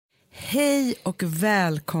Hej och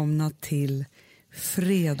välkomna till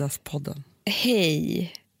Fredagspodden.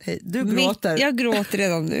 Hej. Hej. Du gråter. Jag gråter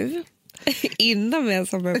redan nu. Innan vi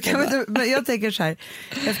ens har börjat podda. Men jag tänker så här,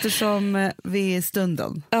 eftersom vi är i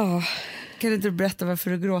stunden. Kan inte du berätta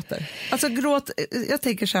varför du gråter? Alltså jag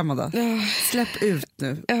tänker så här, Amanda. Släpp ut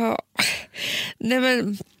nu. Ja. Nej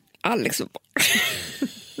men, Alex och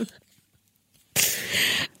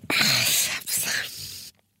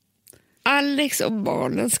Alex och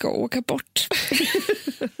barnen ska åka bort.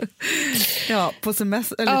 Ja, på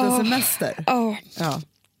semester, lite semester. Ja.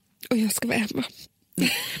 Och jag ska vara hemma.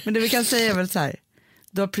 Men det vi kan säga är väl så här,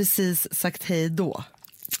 du har precis sagt hej då.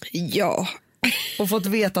 Ja. Och fått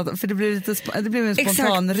veta att, för det blev en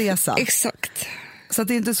spontan resa. Exakt. Så att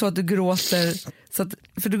det är inte så att du gråter,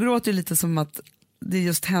 för du gråter ju lite som att det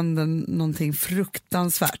just händer någonting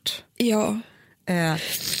fruktansvärt. Ja.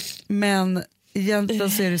 Men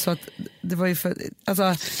egentligen så är det så att det var ju alltså,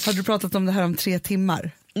 hade du pratat om det här om 3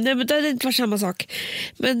 timmar? Nej men det hade inte varit samma sak.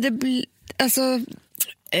 Men det blir, alltså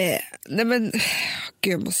nej men,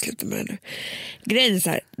 gud jag måste sluta med det nu. Grejen är så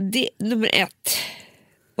här, det nummer 1.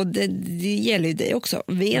 Och det gäller ju dig också.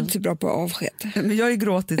 Vi är inte så bra på avsked. Men jag har ju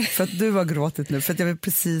gråtit för att du har gråtit nu. För att jag vet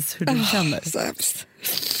precis hur du känner. Så hemskt.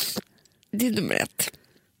 Det är nummer 1.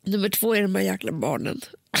 Nummer 2 är de här jäkla barnen.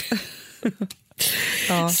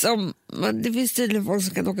 Ja. Det finns tydligen folk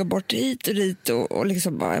som kan åka bort hit och dit och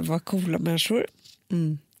liksom bara vara coola människor.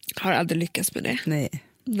 Har aldrig lyckats med det.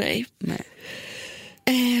 Nej.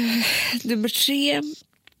 Nummer 3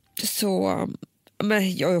 så,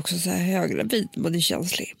 men jag är också så här höggravid, man är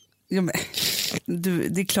känslig. Ja, men,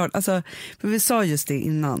 det är klart, alltså, för vi sa just det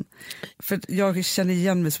innan. För jag känner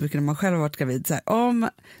igen mig så mycket när man själv har varit gravid. Så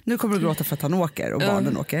här, nu kommer du gråta för att han åker och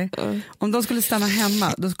barnen åker. Om de skulle stanna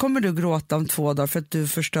hemma, då kommer du gråta om 2 dagar för att du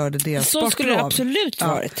förstörde deras sportlov. Så skulle det absolut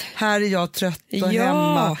varit. Här är jag trött och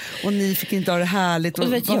hemma och ni fick inte ha det härligt.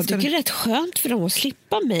 Och vet, jag tycker det är rätt skönt för dem att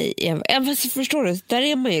slippa mig. Även fast förstår du, där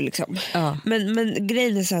är man ju liksom. Men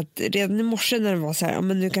grejen är så att redan i morse när det var så här,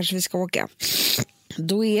 men nu kanske vi ska åka.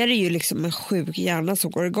 Då är det ju liksom en sjuk hjärna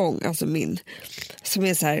som går igång. Alltså min, som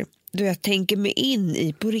är så här, då jag tänker mig in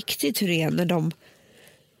i på riktigt hur det är när de,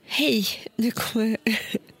 hej, nu kommer.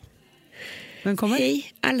 Vem kommer?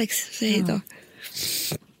 Hej, Alex, säg hej då.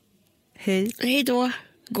 Hej då,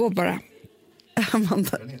 gå bara.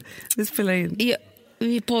 Amanda, vi spelar in.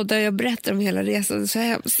 Vi poddar, jag berättar om hela resan, så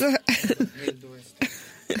hemskt.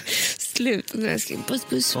 Slut, nu älskling. Puss,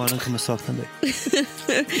 puss. Barnen kommer sakna dig.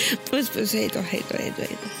 Puss, puss, hej då.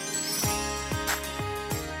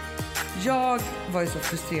 Jag var ju så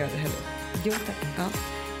frustrerad heller. Jo, tack. Ja.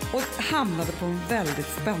 Och hamnade på en väldigt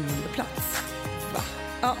spännande plats. Va?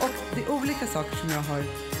 Ja, och det är olika saker som jag har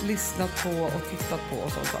lyssnat på och tittat på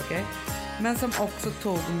och sådana saker. Men som också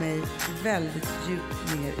tog mig väldigt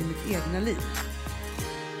djupt ner i mitt egna liv.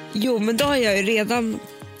 Jo, men då har jag ju redan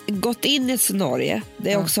gått in i ett scenario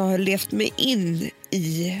där jag också har levt mig in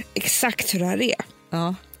i exakt hur det här är.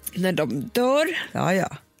 Ja. När de dör.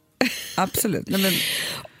 Ja. Absolut. Nej, men...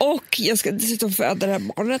 Och jag ska dessutom föda det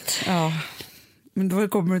här barnet. Ja. Men då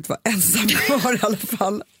kommer du inte vara ensam kvar i alla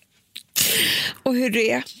fall. Och hur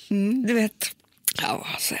det är. Du vet. Ja,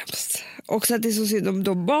 så hemskt. Också att det är så synd om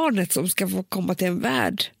då barnet som ska få komma till en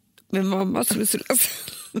värld med mamma som är så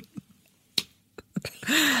ledsen.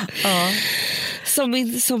 Ja. Som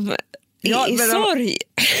i sorg.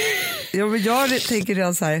 Ja, men jag tänker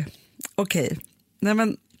redan så här, okej. Nej,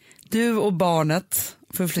 men du och barnet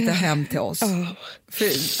får flytta hem till oss.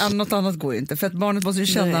 För något annat går ju inte. För att barnet måste ju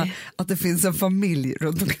känna att det finns en familj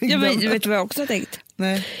runt omkring dem. Jag vet vad jag också har tänkt.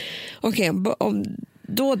 Nej. Okej, om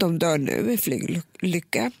då de dör nu i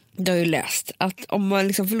flyglycka, då har jag ju läst att om man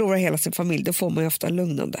liksom förlorar hela sin familj, då får man ju ofta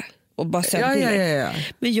lugnande. Och bara ja.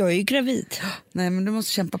 Men jag är ju gravid. Nej, men du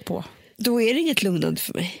måste kämpa på. Då är det inget lugnande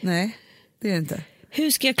för mig. Nej, det är det inte.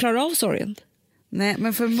 Hur ska jag klara av sorgen? Nej,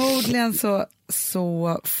 men förmodligen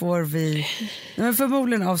så får vi... Nej, men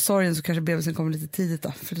förmodligen av sorgen så kanske bebisen kommer lite tidigt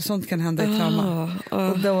då. För sånt kan hända i trauma.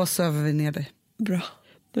 Och då söver vi ner dig. Bra.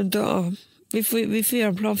 Men då... Vi får göra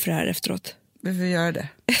en plan för det här efteråt. Vi får göra det.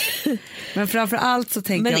 Men framför allt så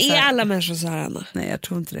tänker jag så här... Men är alla människor så här, Anna? Nej, jag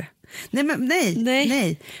tror inte det.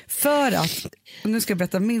 Nej. För att, och nu ska jag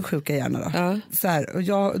berätta min sjuka hjärna då. Ja. Så här,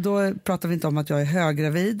 och då pratar vi inte om att jag är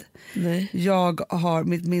höggravid. Nej.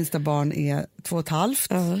 Mitt minsta barn är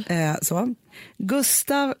 2,5. Så.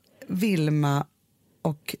 Gustav, Vilma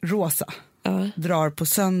och Rosa drar på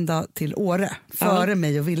söndag till Åre. Före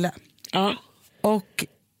mig och Ville. Ja. Och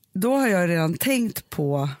då har jag redan tänkt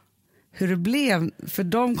på hur det blev, för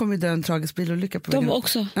de kommer ju dö en tragisk bilolycka på vägen. De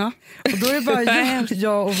också. Ja. Och då är det bara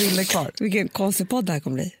jag och Ville kvar. Vilken konstig podd det här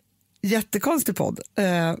kommer bli. jättekonstig podd.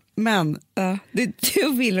 Men... det är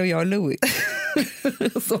du, Will och jag, Louis.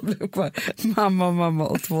 Som blev kvar. Mamma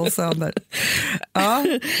och 2 söner. Ja.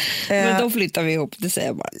 Men då flyttar vi ihop, det säger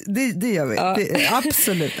jag bara. Det gör vi. Ja.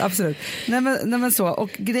 Absolut. Nej, men så.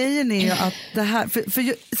 Och grejen är ju att det här...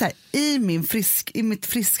 För så här, i mitt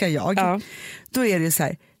friska jag, då är det ju så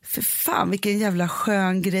här... För fan, vilken jävla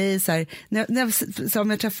skön grej. Så här, om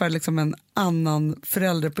jag träffar liksom en annan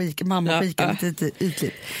förälder på Ica, mamma på Ica, lite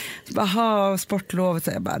ytligt. Så bara, sportlovet.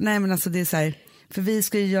 Så jag bara, nej men alltså det är så här, för vi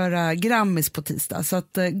ska ju göra Grammis på tisdag. Så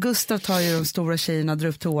att Gustav tar ju de stora tjejerna, drar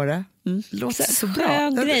upp till Åre. Låter så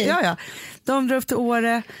bra. Ja. De drar upp till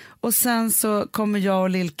Åre och sen så kommer jag och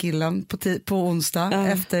lillkillen på onsdag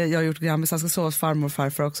efter jag har gjort Grammis. Han ska sova hos farmor och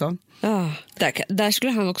farfar också. Där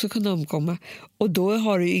skulle han också kunna omkomma. Och då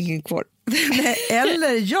har du ju ingen kvar.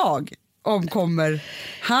 Eller jag omkommer.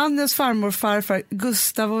 Han hos farmor och farfar,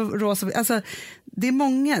 Gustav och Rosa. Alltså, det är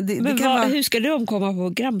många. Hur ska du omkomma på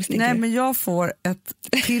Grammis? Nej, men jag får ett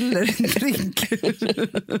piller, en drink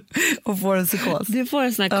och får en psykos. Du får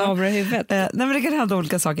en sån här kamera i huvudet. Nej, men det kan hända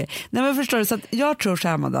olika saker. Nej, men förstår du, så att jag tror så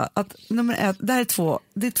här, Amanda, att nummer 1, det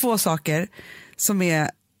är 2 saker som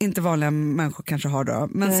är inte vanliga människor kanske har då,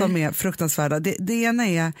 men som är fruktansvärda. Det ena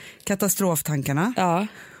är katastroftankarna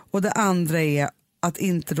och det andra är att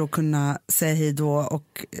inte då kunna säga hej då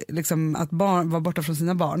och liksom att barn var borta från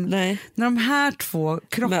sina barn. Nej. När de här 2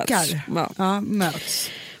 krockar möts.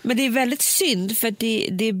 Men det är väldigt synd, för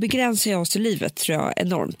det begränsar oss i livet, tror jag,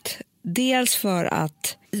 enormt. Dels för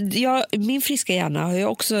att min friska hjärna har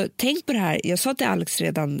jag också tänkt på det här. Jag sa till Alex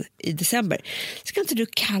redan i december, ska inte du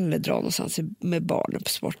Kalle dra någonstans med barnen på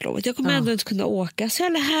sportlovet? Jag kommer ändå inte kunna åka. Så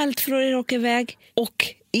jävla härligt för att åka iväg. Och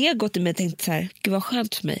egot i mig tänkte så här, gud vad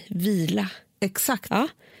skönt för mig, vila. Exakt.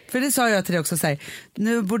 För det sa jag till dig också, så här,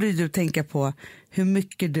 nu borde du tänka på hur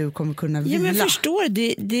mycket du kommer kunna vila. Ja, men jag förstår,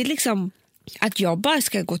 det är liksom att jag bara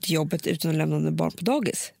ska gå till jobbet utan att lämna någon barn på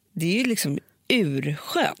dagis. Det är ju liksom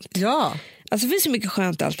urskönt. Ja. Alltså det finns så mycket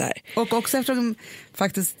skönt allt det här. Och också eftersom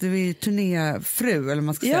faktiskt du är turnéfru, eller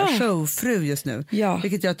man ska säga showfru just nu. Ja.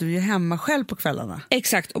 Vilket gör att du är hemma själv på kvällarna.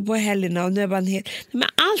 Exakt, och på helgerna. Och nu är bara men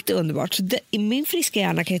allt är underbart. Så i min friska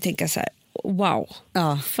hjärna kan jag tänka så här, wow.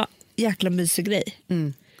 Jäkla mysig grej.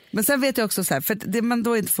 Men sen vet jag också så här, för det man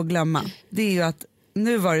då inte får glömma, det är ju att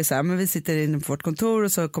nu var det så här, men vi sitter inne på vårt kontor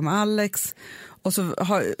och så kommer Alex. Och så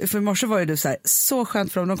för i morse var ju du så här, så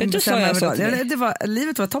skönt för dem, de kommer bestämma över dagen.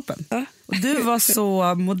 Livet var toppen. Och du var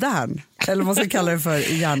så modern, eller vad ska jag kalla det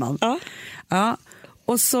för, i hjärnan.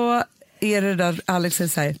 Och så är det där Alex säger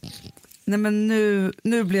så här, nej men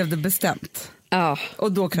nu blev det bestämt.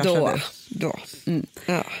 Och då kraschade då.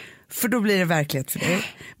 För då blir det verklighet för dig.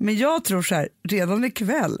 Men jag tror så här, redan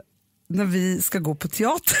ikväll när vi ska gå på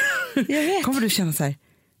teater kommer du känna så här,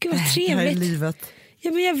 gud vad trevligt. Det här är livet.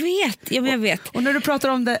 Ja, men jag vet. Och när du pratar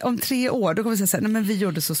om det om 3 år, då kommer vi säga så här, nej men vi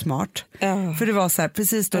gjorde så smart. För det var så här,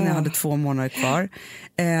 precis då när jag hade 2 månader kvar,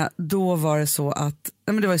 då var det så att,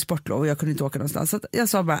 nej men det var ju sportlov och jag kunde inte åka någonstans. Så att jag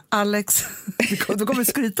sa bara, Alex, då kommer du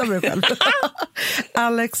skryta med dig själv.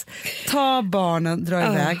 Alex, ta barnen,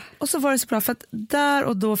 dra iväg. Och så var det så bra, för att där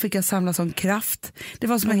och då fick jag samla sån kraft. Det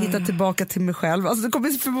var som att hitta tillbaka till mig själv. Alltså det kommer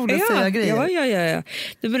förmodligen säga grejer.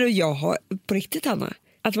 Ja. Men jag har på riktigt, Anna,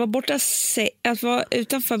 att vara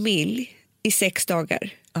utan familj i 6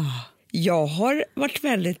 dagar. Jag har varit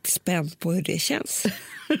väldigt spänd på hur det känns.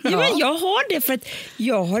 Men jag har det, för att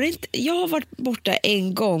jag har varit borta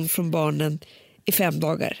en gång från barnen i 5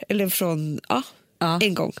 dagar. Eller från,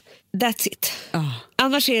 en gång. That's it.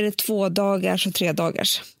 Annars är det 2 dagars och 3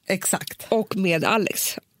 dagars. Exakt. Och med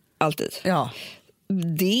Alex, alltid.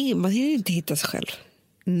 Man hinner inte hitta sig själv.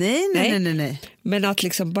 Nej. Men att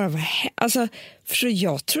liksom bara vara alltså, för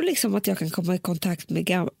jag tror liksom att jag kan komma i kontakt med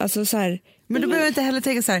gamla, alltså så här. Men du behöver inte heller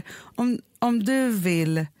tänka så här, om du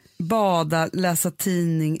vill bada, läsa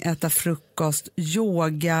tidning, äta frukost,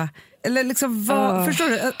 yoga, eller liksom förstår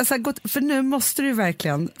du? Alltså, för nu måste du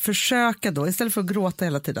verkligen försöka då, istället för att gråta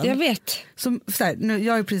hela tiden. Jag vet. Så här, nu,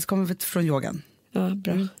 jag har ju precis kommit från yogan.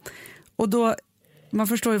 Bra. Och då, man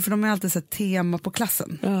förstår ju, för de är alltid så här tema på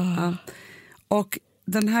klassen. Och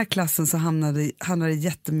den här klassen så handlar det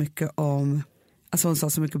jättemycket om, alltså hon sa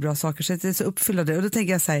så mycket bra saker, så det är så uppfyllande. Och då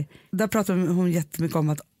tänker jag så här, där pratar hon jättemycket om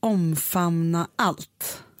att omfamna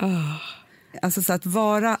allt. Alltså så att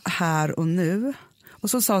vara här och nu. Och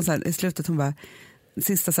så sa hon så här i slutet, hon bara,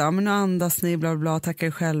 sista så här, men nu andas ni, bla bla, tackar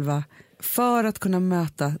er själva. För att kunna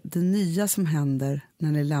möta det nya som händer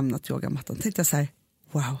när ni lämnat yogamattan. Tänkte jag så här,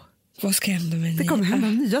 wow. Vad ska hända med det kommer hända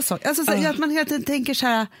nya saker. Alltså så att man hela tiden tänker så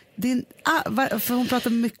här, för hon pratar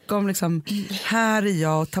mycket om liksom, här är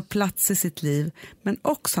jag, ta plats i sitt liv. Men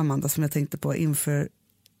också, Amanda, som jag tänkte på inför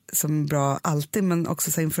som bra alltid, men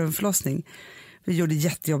också så inför en förlossning. Vi gjorde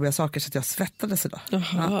jättejobbiga saker så att jag svettades idag.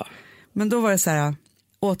 Ja. Men då var det så här,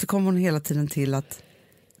 återkom hon hela tiden till att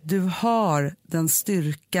du har den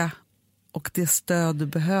styrka och det stöd du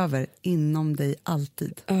behöver inom dig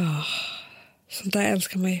alltid. Sånt där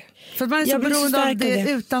älskar man ju. För man är så beroende av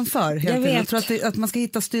det utanför. Jag tror att man ska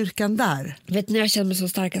hitta styrkan där. Vet ni, jag känner mig så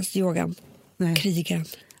starkast i yogan. Krigen.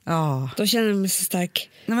 Ja. Då känner jag mig så stark.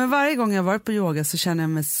 Nej, men varje gång jag varit på yoga så känner jag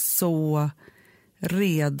mig så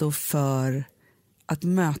redo för att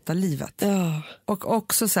möta livet. Ja. Och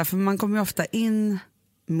också så här, för man kommer ju ofta in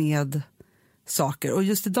med saker. Och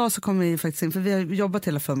just idag så kommer vi faktiskt in, för vi har jobbat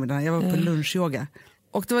hela förmiddagen. Jag var på lunchyoga.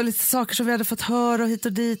 Och det var lite saker som vi hade fått höra och hit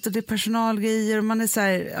och dit, och det är personalgrejer och man är så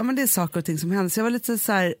här, ja men det är saker och ting som händer. Så jag var lite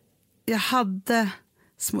så här, jag hade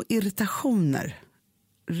små irritationer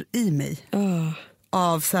i mig.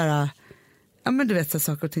 Av så här, ja men du vet så här,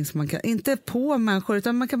 saker och ting som man kan, inte på människor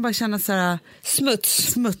utan man kan bara känna så här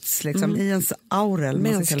smuts liksom i ens aura.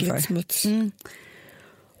 Mänskligt smuts.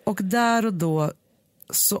 Och där och då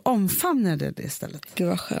så omfamnade jag det istället. Gud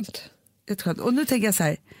vad skönt. Jätteskönt. Och nu tänker jag så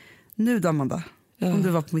här, nu då Amanda, om du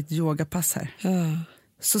var på mitt yogapass här,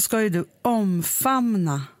 så ska ju du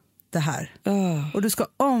omfamna det här. Och du ska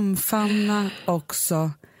omfamna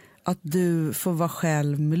också att du får vara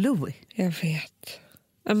själv med Louis. Jag vet.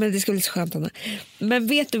 Ja, men det ska bli så skönt, Anna. Men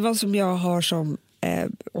vet du vad som jag har som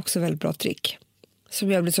också väldigt bra trick?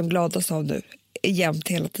 Som jag blir som gladast av nu. Jämt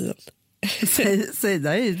hela tiden. Säg det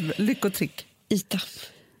är ju lyckotrick. Yta.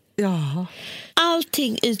 Ja.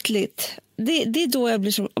 Allting ytligt. Det är då jag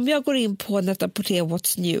blir som, om jag går in på Net-a-Porter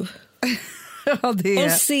What's New. Ja, det är.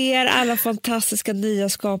 Och ser alla fantastiska nya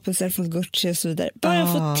skapelser från Gucci och så vidare. Bara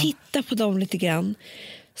jag får titta på dem lite grann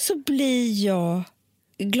så blir jag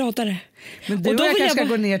gladare. Men du och jag kanske ska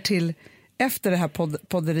gå ner till efter det här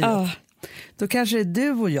podderiet. Då kanske det är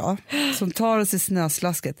du och jag som tar oss i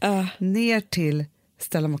snöslasket ner till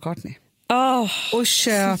Stella McCartney. Och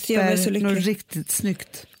köper något riktigt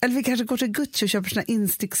snyggt. Eller vi kanske går till Gucci och köper såna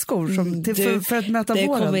instickskor som för att möta våren.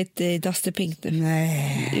 Det har kommit i Dusty Pink nu.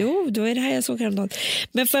 Nej. Jo, då är det här jag såg häromdagen.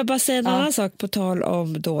 Men får jag bara säga en annan sak på tal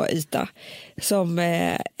om då yta. Som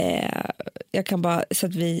jag kan bara, så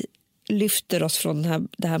att vi lyfter oss från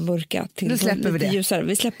det här mörka till nu släpper vi det. Ljusare.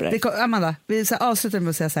 Vi släpper det. Amanda, vi avslutar med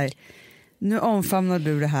att säga så här. Nu omfamnar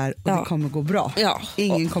du det här och det kommer gå bra.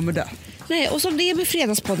 Ingen kommer dö. Nej, och som det är med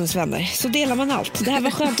Fredagspoddens vänner så delar man allt. Det här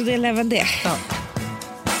var skönt att dela även det. Ja.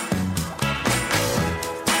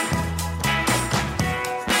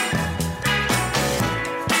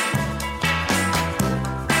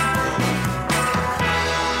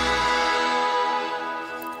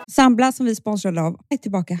 Sambla som vi sponsrade av är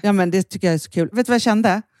tillbaka. Ja, men det tycker jag är så kul. Vet du vad jag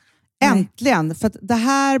kände? Äntligen, för att det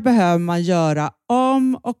här behöver man göra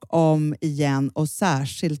om och om igen och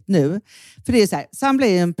särskilt nu. För det är så här, Sambla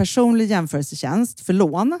är en personlig jämförelsetjänst för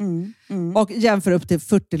lån och jämför upp till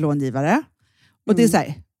 40 långivare. Och det är så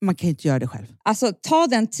här, man kan ju inte göra det själv. Alltså ta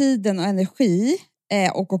den tiden och energi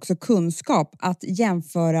och också kunskap att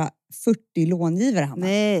jämföra 40 långivare, Hanna.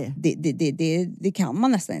 Nej. Det kan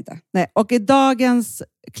man nästan inte. Nej, och i dagens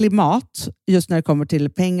klimat, just när det kommer till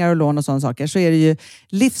pengar och lån och sådana saker, så är det ju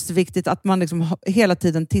livsviktigt att man liksom hela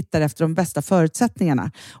tiden tittar efter de bästa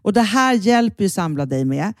förutsättningarna. Och det här hjälper ju Sambla dig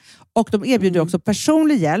med. Och de erbjuder också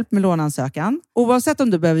personlig hjälp med låneansökan. Oavsett om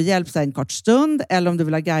du behöver hjälp så en kort stund eller om du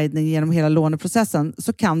vill ha guidning genom hela låneprocessen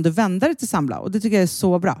så kan du vända dig till Sambla. Och det tycker jag är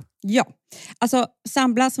så bra. Ja, alltså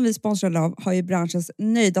Sambla som vi sponsrade av har ju branschens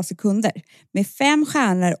nöjdaste kunder med 5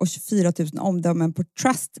 stjärnor och 24 000 omdömen på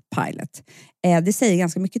Trustpilot. Det säger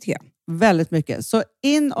ganska mycket tycker jag. Väldigt mycket. Så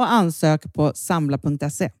in och ansök på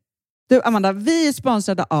sambla.se. Du Amanda, vi är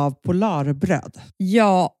sponsrade av Polarbröd.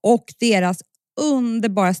 Ja, och deras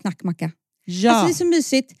underbara snackmacka. Ja. Alltså det är så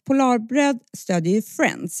mysigt. Polarbröd stödjer ju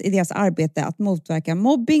Friends i deras arbete att motverka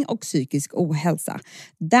mobbing och psykisk ohälsa.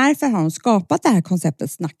 Därför har de skapat det här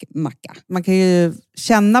konceptet snackmacka. Man kan ju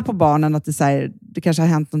känna på barnen att det kanske har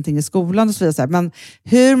hänt någonting i skolan och så vidare. Men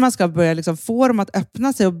hur man ska börja liksom få dem att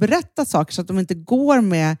öppna sig och berätta saker så att de inte går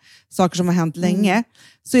med saker som har hänt länge.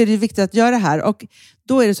 Så är det ju viktigt att göra det här. Och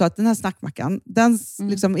då är det så att den här snackmackan, den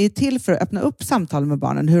liksom är till för att öppna upp samtal med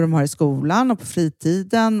barnen. Hur de har i skolan och på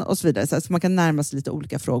fritiden och så vidare. Så man kan närma sig lite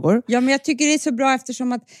olika frågor. Ja, men jag tycker det är så bra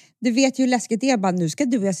eftersom att du vet ju hur läskigt det är. Bara, nu ska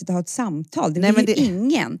du och jag sitta och ha ett samtal. Det vill ju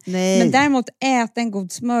ingen. Nej. Men däremot äta en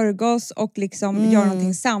god smörgås och liksom göra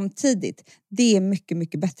någonting samtidigt. Det är mycket,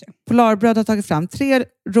 mycket bättre. Polarbröd har tagit fram 3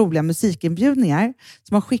 roliga musikinbjudningar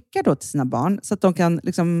som man skickar då till sina barn. Så att de kan,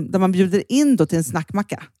 liksom, där man bjuder in då till en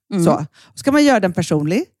snackmacka. Så kan man göra den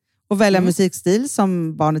personlig och välja musikstil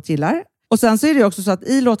som barnet gillar. Och sen så är det också så att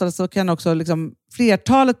i låtarna så kan också liksom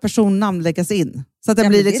flertalet personnamn läggas in. Så att det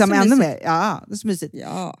blir liksom ännu mer. Ja, det är så mysigt.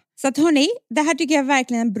 Ja. Så att hörni, det här tycker jag är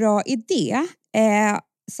verkligen en bra idé.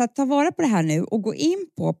 Så att ta vara på det här nu och gå in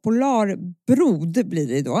på polarbrod blir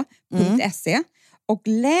det då, .se och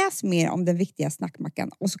läs mer om den viktiga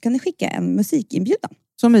snackmackan. Och så kan ni skicka en musikinbjudan.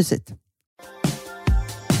 Så mysigt.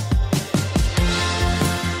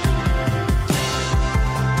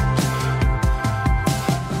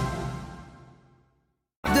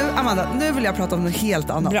 Du Amanda, nu vill jag prata om något helt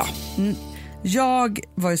annat. Bra. Jag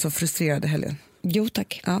var ju så frustrerad i helgen. Jo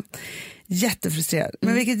tack. Ja. Jättefrustrerad.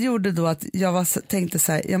 Men vilket gjorde då att jag tänkte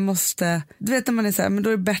så här, jag måste, du vet när man är så här, men då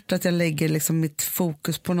är det bättre att jag lägger liksom mitt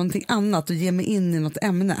fokus på någonting annat och ger mig in i något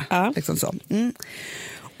ämne. Ja. Liksom så.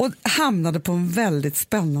 Och hamnade på en väldigt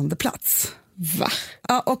spännande plats. Va?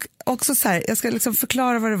 Ja, och också så här, jag ska liksom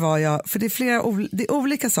förklara vad det var för det är det är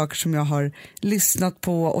olika saker som jag har lyssnat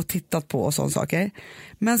på och tittat på och sådana saker.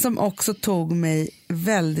 Men som också tog mig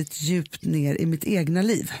väldigt djupt ner i mitt egna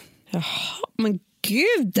liv. Jaha, men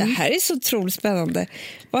gud, det här är så otroligt spännande.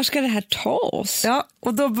 Var ska det här ta oss? Ja,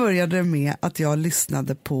 och då började det med att jag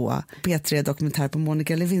lyssnade på P3-dokumentär på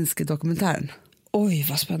Monica Lewinsky-dokumentären. Oj,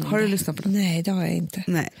 vad spännande. Har du lyssnat på den? Nej, det har jag inte.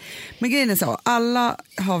 Nej. Men grejen är så, alla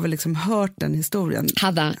har väl liksom hört den historien.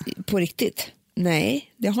 Hade på riktigt?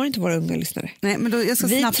 Nej, det har inte våra unga lyssnare. Nej, men då, jag ska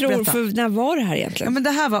snabbt berätta. För när var det här egentligen? Ja, men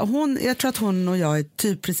det här var, jag tror att hon och jag är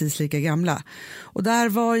typ precis lika gamla. Och det här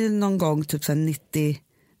var ju någon gång typ så här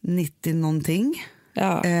 90 någonting.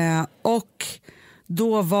 Ja. Och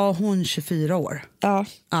då var hon 24 år. Ja.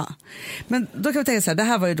 Ja. Men då kan vi tänka så här, det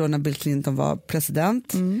här var ju då när Bill Clinton var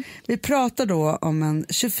president. Vi pratar då om en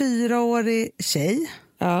 24-årig tjej,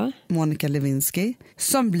 Monica Lewinsky,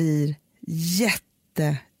 som blir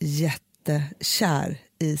jättekär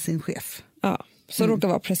i sin chef. Ja, som råkar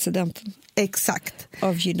vara presidenten. Exakt.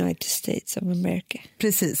 Of United States of America.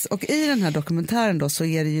 Precis, och i den här dokumentären då så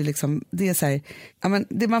är det ju liksom, det är så här, ja men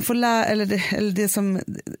det man får lära, eller det som,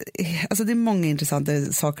 alltså det är många intressanta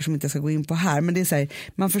saker som inte jag ska gå in på här, men det är så här,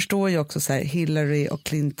 man förstår ju också så här, Hillary och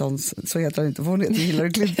Clintons, så heter han inte, för hon heter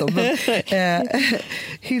Hillary Clinton, men,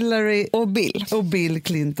 Hillary och Bill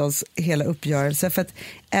Clintons hela uppgörelse, för att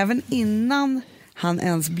även innan han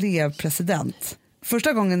ens blev president,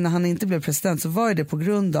 första gången när han inte blev president så var det på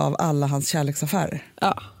grund av alla hans kärleksaffärer.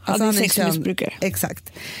 Ja, alltså han är sexmissbrukare.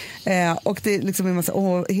 Exakt. Och det är liksom en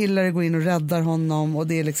massa, Hillary går in och räddar honom och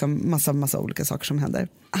det är liksom massa olika saker som händer.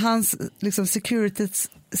 Hans liksom security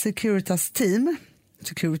team,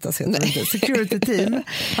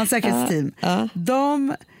 hans säkerhetsteam,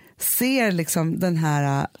 de ser liksom den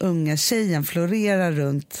här unga tjejen florera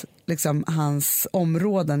runt liksom hans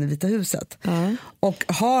områden i Vita huset och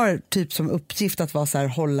har typ som uppgift att vara så här,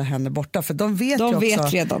 hålla henne borta, för de vet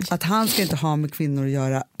redan att han ska inte ha med kvinnor att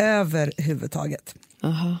göra överhuvudtaget.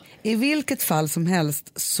 I vilket fall som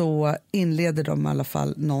helst så inleder de i alla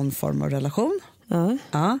fall någon form av relation.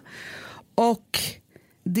 Och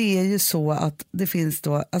det är ju så att det finns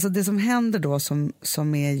då, alltså det som händer då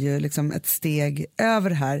som är ju liksom ett steg över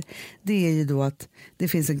här, det är ju då att det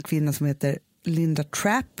finns en kvinna som heter Linda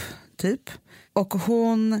Trapp typ, och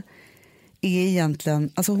hon är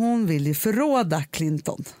egentligen, alltså hon vill ju förråda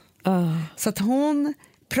Clinton. Så att hon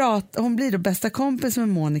blir då bästa kompis med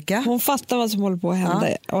Monica. Hon fattar vad som håller på att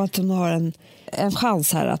hända och att hon har en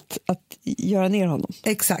chans här att göra ner honom.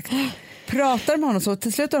 Exakt. Pratar med honom så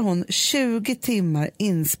till slut har hon 20 timmar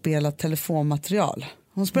inspelat telefonmaterial.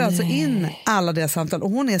 Hon spelar alltså in alla deras samtal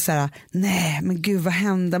och hon är så här: nej men gud vad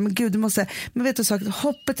hände, men gud du måste, men vet du så,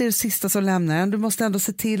 hoppet är det sista som lämnar en, du måste ändå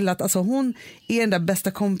se till att, alltså hon är den där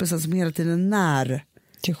bästa kompisen som hela tiden när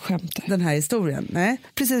den här historien. Nej,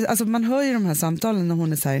 precis, alltså man hör ju de här samtalen när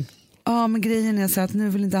hon är så här: men grejen är så att nu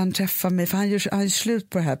vill inte han träffa mig för han gör slut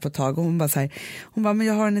på det här på ett tag, och hon bara men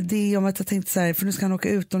jag har en idé om att jag tänkte så här, för nu ska han åka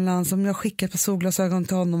utomlands, om jag skickar ett par solglasögon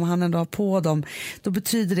till honom och han ändå har på dem, då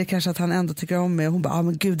betyder det kanske att han ändå tycker om mig, och hon bara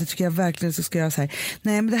men gud det tycker jag verkligen, så ska jag säga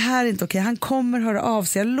nej men det här är inte okej, han kommer höra av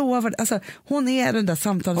sig, jag lovar. Alltså hon är den där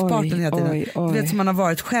samtalspartnern hela tiden. Du vet som man har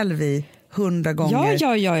varit själv i 100 gånger.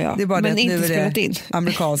 Ja. Det är bara men det att nu är det in.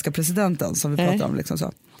 amerikanska presidenten som vi pratar om liksom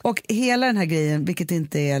så. Och hela den här grejen, vilket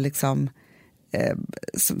inte är liksom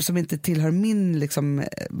som inte tillhör min liksom,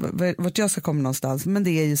 vart jag ska komma någonstans, men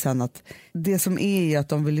det är ju sen att det som är ju att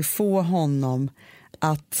de vill få honom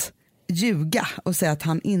att ljuga och säga att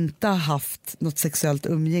han inte har haft något sexuellt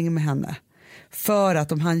umgänge med henne, för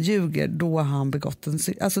att om han ljuger då har han begått en,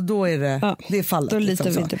 alltså då är det är fallet. Då litar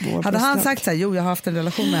liksom vi inte på vår hade han president. sagt så här, jo jag har haft en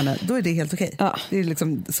relation med henne, då är det helt okej. Det är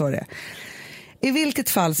liksom så det är. I vilket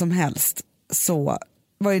fall som helst så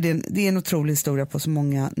var ju det är en otrolig historia på så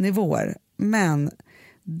många nivåer, men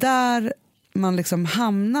där man liksom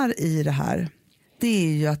hamnar i det här, det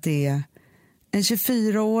är ju att det är en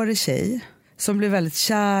 24-årig tjej som blir väldigt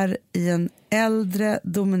kär i en äldre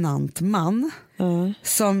dominant man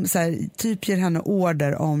som så här, typ ger henne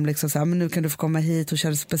order om liksom så här, men nu kan du få komma hit och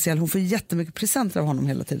känna sig speciell. Hon får jättemycket presenter av honom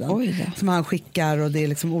hela tiden. Som han skickar och det är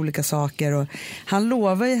liksom olika saker. Och han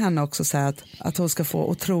lovar ju henne också så här att hon ska få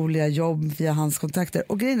otroliga jobb via hans kontakter.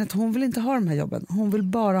 Och grejen är att hon vill inte ha de här jobben. Hon vill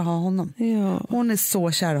bara ha honom. Ja. Hon är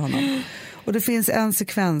så kär i honom. Och det finns en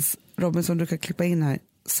sekvens, Robin, som du kan klippa in här,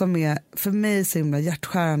 som är för mig så himla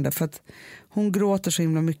hjärtskärande, för att hon gråter så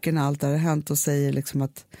himla mycket när allt det har hänt och säger liksom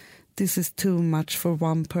att this is too much for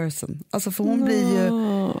one person. Alltså för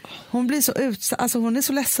hon blir så utsatt, alltså hon är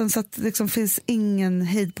så ledsen så att det liksom finns ingen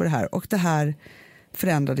hejd på det här, och det här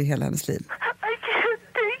förändrade hela hennes liv. I can't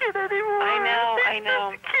take it anymore. I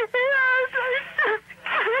know.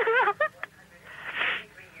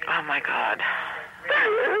 Oh my God.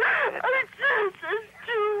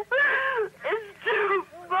 It's too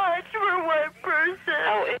much for one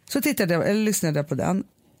person. Så tittade jag, eller lyssnade på den,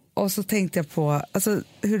 och så tänkte jag på alltså,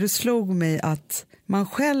 hur det slog mig att man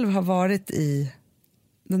själv har varit i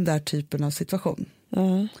den där typen av situation.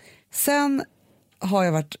 Sen har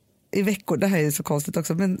jag varit i veckor, det här är så konstigt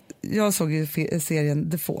också, men jag såg ju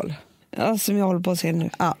serien The Fall. Ja, som jag håller på att se nu.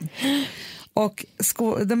 Ja. Och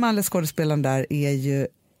den manliga skådespelaren där är ju,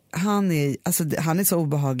 han är så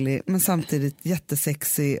obehaglig men samtidigt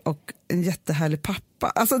jättesexig och en jättehärlig pappa.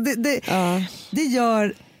 Alltså det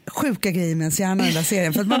gör sjuka grejer med ens hjärna i den där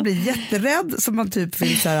serien, för att man blir jätterädd, så man typ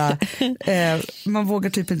vill såhär, man vågar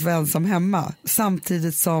typ inte vara ensam hemma,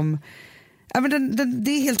 samtidigt som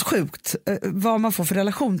det är helt sjukt vad man får för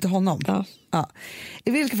relation till honom. Ja.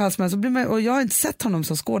 I vilket fall som helst så blir man, och jag har inte sett honom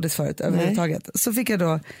som skådis förut överhuvudtaget, så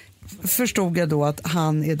förstod jag då att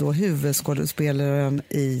han är då huvudskådespelaren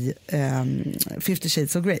i 50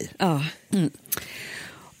 Shades of Grey.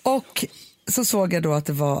 Och så såg jag då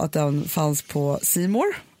att den fanns på C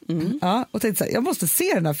More. Ja, och tänkte så här, jag måste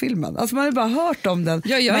se den här filmen. Alltså man har ju bara hört om den.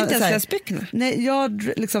 Ja, jag har inte ens läst böckerna. Nej,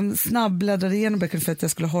 jag liksom snabbbläddrade igenom böckerna för att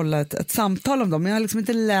jag skulle hålla ett samtal om dem. Men jag har liksom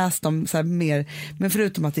inte läst dem så här mer. Men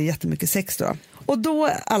förutom att det är jättemycket sex då. Och då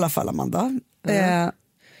i alla fall, Amanda.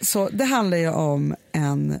 Så det handlar ju om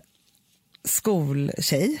en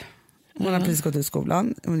skoltjej. Hon har precis gått ut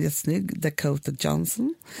skolan. Hon är jättesnygg. Dakota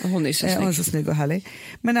Johnson. Hon är så snygg. Hon är så snygg och härlig.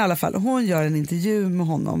 Men i alla fall, hon gör en intervju med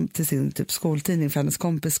honom till sin typ skoltidning för hennes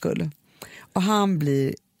kompis skull. Och han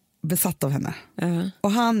blir besatt av henne.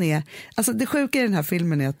 Och han är, alltså det sjuka i den här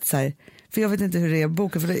filmen är att så här, för jag vet inte hur det är i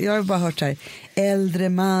boken, för jag har bara hört så här, äldre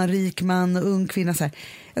man, rik man och ung kvinna så här.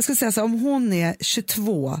 Jag skulle säga så här, om hon är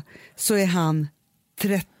 22 så är han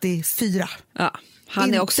 34. Ja. Han är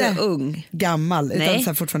inte också ung. Gammal, utan så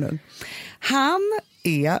här fortfarande ung. Han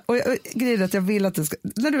är, och grejen är att jag vill att du ska,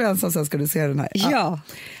 när du är ensam sen ska du se den här. Ja.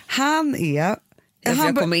 Han är...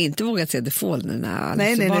 Jag kommer inte våga se The Fall nu.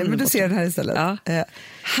 Nej, men du ser den här istället. Ja.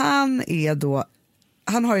 Han är då...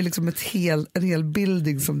 Han har ju liksom en hel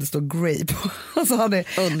building som det står Grey på. Alltså han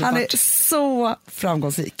är så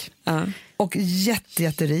framgångsrik. Och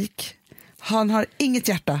jätterik. Han har inget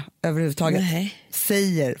hjärta överhuvudtaget. Nej.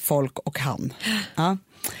 Säger folk och han. Ja.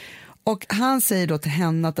 Och han säger då till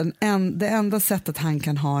henne att det enda sättet han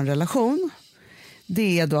kan ha en relation,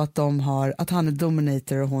 det är då att han är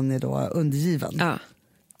dominator och hon är då undergiven. Ja.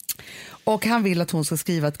 Och han vill att hon ska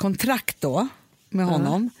skriva ett kontrakt då med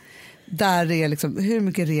honom. Där det är liksom hur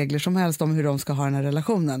mycket regler som helst om hur de ska ha den här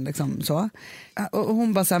relationen. Liksom så. Och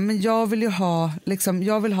hon bara så här, men jag vill ju ha, liksom,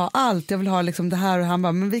 jag vill ha allt. Jag vill ha liksom det här, och han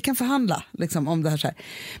bara, men vi kan förhandla liksom, om det här så här.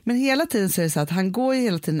 Men hela tiden så är det så att han går ju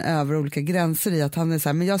hela tiden över olika gränser i att han är så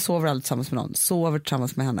här, men jag sover aldrig tillsammans med någon. Sover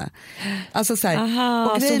tillsammans med henne. Alltså så här.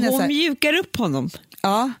 Aha, och så hon så här, mjukar upp honom.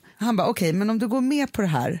 Ja, han bara okej, men om du går med på det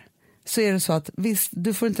här så är det så att visst,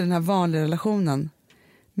 du får inte den här vanliga relationen,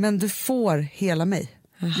 men du får hela mig.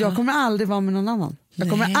 Aha. Jag kommer aldrig vara med någon annan. Jag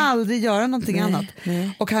kommer aldrig göra någonting annat.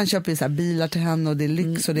 Och han köper ju så här bilar till henne och det är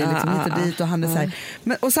lyx och det är liksom hit och dit och han är så här.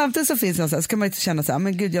 Men, och samtidigt så finns det så här, ska man inte känna så här,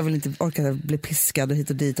 men gud jag vill inte orka bli piskad och hit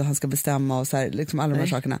och dit och han ska bestämma och så här, liksom alla de här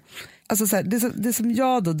sakerna. Alltså så här, det som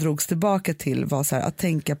jag då drogs tillbaka till var så här, att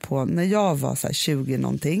tänka på när jag var så här 20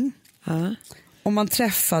 någonting. Och man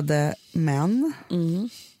träffade män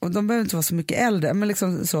och de behöver inte vara så mycket äldre, men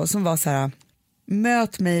liksom så, som var så här,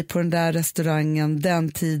 möt mig på den där restaurangen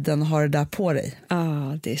den tiden, har det där på dig.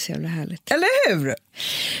 Det är så jävla härligt. Eller hur?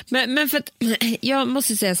 Men för att, jag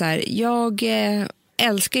måste säga så här, jag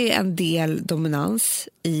älskar ju en del dominans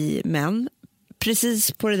i män,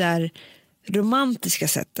 precis på det där romantiska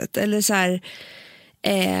sättet. Eller så här,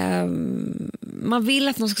 man vill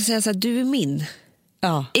att man ska säga så här, du är min.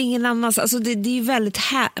 Ja. Ingen annans. Alltså det är ju väldigt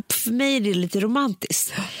för mig är det lite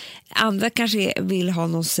romantiskt. Andra kanske vill ha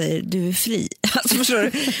någon som säger du är fri. Alltså, förstår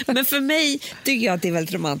du? Men för mig tycker jag att det är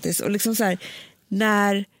väldigt romantiskt. Och liksom så här,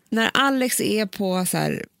 när Alex är på så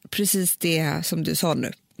här, precis det som du sa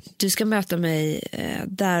nu. Du ska möta mig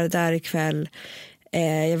där ikväll.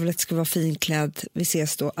 Jag vill att det ska vara finklädd. Vi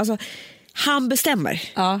ses då. Alltså, han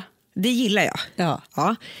bestämmer. Ja. Det gillar jag.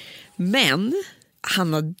 Ja. Men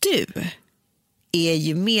Hanna, du är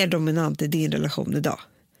ju mer dominant i din relation idag.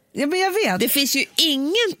 Ja, men jag vet. Det finns ju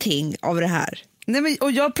ingenting av det här. Nej, men,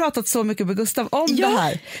 och jag har pratat så mycket med Gustav om det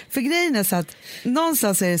här. För grejen är så att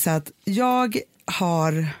någonstans är det så att jag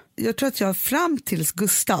tror att jag fram tills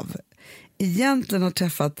Gustav egentligen har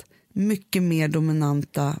träffat mycket mer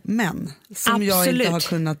dominanta män som Absolut. jag inte har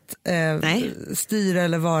kunnat styra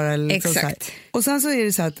eller vara. Eller liksom. Exakt. Så här. Och sen så är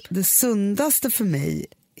det så att det sundaste för mig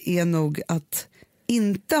är nog att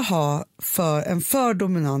inte ha en för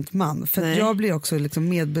dominant man. För att jag blir också liksom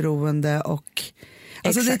medberoende och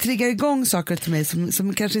alltså det triggar igång saker till mig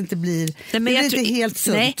som kanske inte blir, det blir inte helt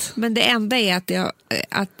sunt. Nej, men det enda är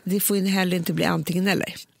att det får ju heller inte bli antingen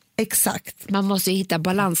eller. Exakt. Man måste ju hitta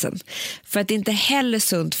balansen. För att det är inte heller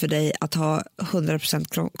sunt för dig att ha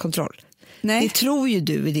 100% kontroll. Nej. Det tror ju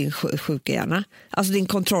du i din sjuka hjärna. Alltså din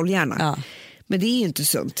kontrollhjärna. Ja. Men det är ju inte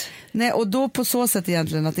sunt. Nej, och då på så sätt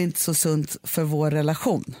egentligen att det inte är så sunt för vår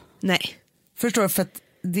relation. Nej. Förstår du? För att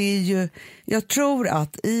det är ju, jag tror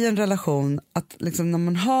att i en relation att liksom när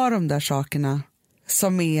man har de där sakerna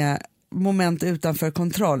som är moment utanför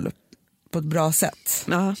kontroll på ett bra sätt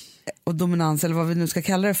och dominans eller vad vi nu ska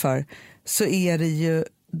kalla det för, så är det ju,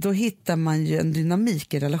 då hittar man ju en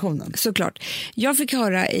dynamik i relationen. Såklart. Jag fick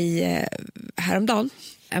höra häromdagen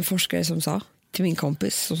en forskare som sa till min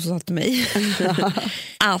kompis som sa till mig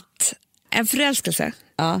att en förälskelse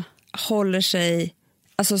håller sig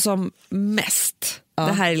alltså som mest.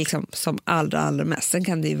 Det här är liksom som allra mest. Sen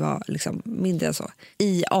kan det ju vara liksom mindre än så.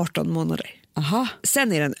 I 18 månader. Aha.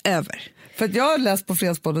 Sen är den över. För att jag har läst på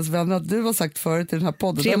Fredagspoddens vänner att du har sagt förut i den här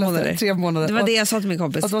podden 3 månader. 3 månader. Det var det jag sa till min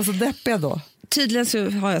kompis. Att du var så deppiga då. Tydligen så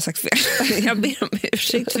har jag sagt fel. Jag ber om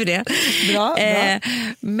ursäkt för det. Bra.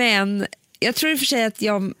 Men jag tror i och för sig att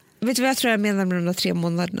vet du vad jag tror jag menar med de där 3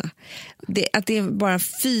 månaderna? Att det är bara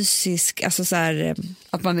fysisk, alltså så här,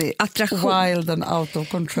 att man är attraktion. Wild and out of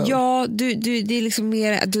control. Ja, det är liksom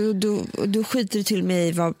mer, du skiter till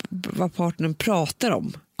mig vad partnern pratar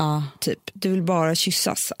om. Typ, du vill bara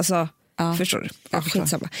kyssas. Alltså, förstår du?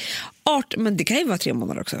 Skitsamma. Men det kan ju vara 3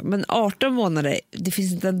 månader också. Men 18 månader, det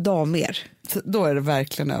finns inte en dag mer. Så då är det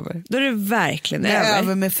verkligen över. Då är det verkligen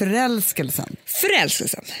över med förälskelsen.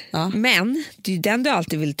 Men det är ju den du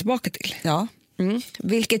alltid vill tillbaka till. Ja.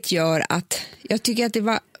 Vilket gör att jag tycker att det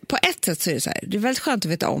var, på ett sätt så är det så här, det är väldigt skönt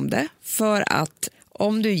att veta om det, för att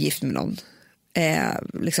om du är gift med någon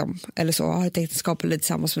liksom, eller så, har ett äktenskap eller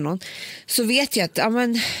tillsammans med någon, så vet jag att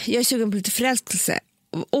jag är sugen på lite förälskelse.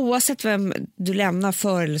 Oavsett vem du lämnar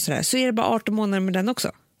för eller sådär, så är det bara 18 månader med den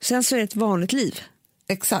också. Sen så är det ett vanligt liv.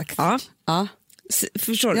 Exakt. Ja.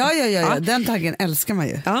 Förstår du? Ja. Den taggen älskar man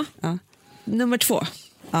ju. Ja. Nummer 2.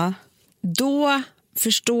 Då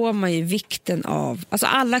förstår man ju vikten av, alltså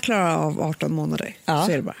alla klarar av 18 månader, så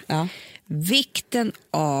är det bara. Vikten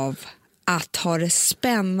av att ha det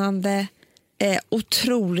spännande,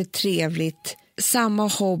 otroligt trevligt, samma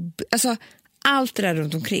hobby, alltså allt det där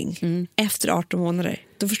runt omkring efter 18 månader.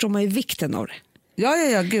 Då förstår man ju vikten av det.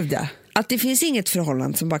 Ja, gud ja. Att det finns inget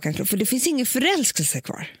förhållande som bara kan, för det finns ingen förälskelse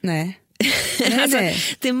kvar. Nej. Alltså,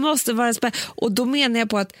 det måste vara spännande. Och då menar jag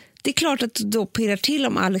på att det är klart att då pirrar till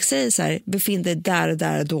om Alex säger så här, befinner dig där och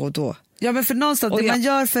där då och då. Ja, men för någonstans, det man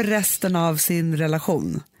gör för resten av sin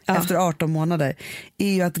relation efter 18 månader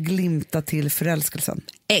är ju att glimta till förälskelsen.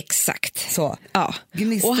 Exakt. Så. Ja.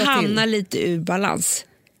 Och hamna lite ur balans.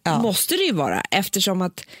 Måste det ju vara, eftersom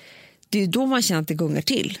att det är då man känner att det gungar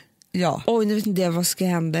till. Ja. Oj, nu vet inte vad ska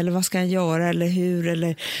hända, eller vad ska han göra, eller hur,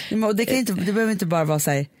 eller... Och det behöver inte bara vara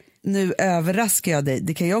så här, nu överraskar jag dig.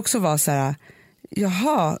 Det kan ju också vara så här,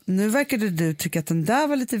 jaha, nu verkade du tycka att den där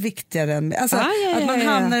var lite viktigare än... Alltså, att man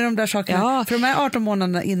hamnar i de där sakerna. För de här 18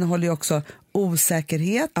 månaderna innehåller ju också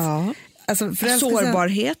osäkerhet. Alltså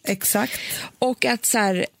sårbarhet. Exakt. Och att så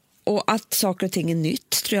här, och att saker och ting är nytt,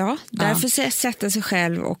 tror jag. Därför sätta sig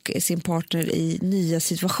själv och sin partner i nya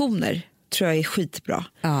situationer tror jag är skitbra.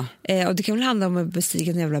 Och det kan väl handla om att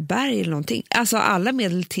bestiga en jävla berg eller någonting. Alltså alla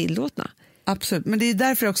medel tillåtna. Absolut, men det är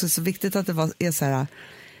därför också så viktigt att det är så här,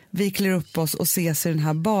 vi klär upp oss och ses i den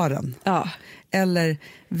här baren. Eller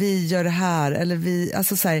vi gör det här, eller vi,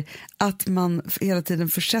 alltså så här, att man hela tiden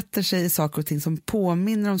försätter sig i saker och ting som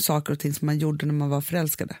påminner om saker och ting som man gjorde när man var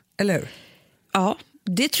förälskade. Eller hur? Ja,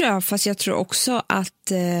 Det tror jag, fast jag tror också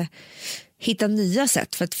att hitta nya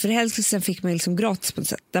sätt. För att förälskelsen fick man liksom gratis på något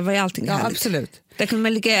sätt. Där var ju allting härligt. Absolut. Där kunde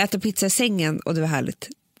man ligga och äta pizza i sängen och det var härligt.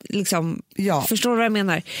 Liksom, förstår du vad jag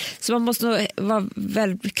menar? Så man måste nog vara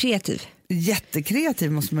väldigt kreativ.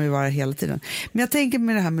 Jättekreativ måste man ju vara hela tiden. Men jag tänker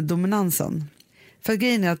med det här med dominansen. För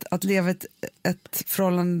grejen är att leva ett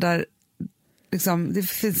förhållande där liksom, det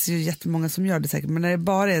finns ju jättemånga som gör det säkert, men när det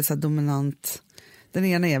bara är så här dominant, den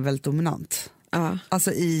ena är väldigt dominant.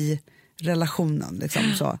 Alltså i relationen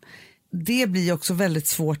liksom, så. Det blir ju också väldigt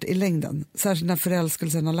svårt i längden, särskilt när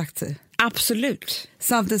förälskelsen har lagt sig. Absolut.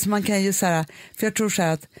 Samtidigt som man kan ju säga, för jag tror så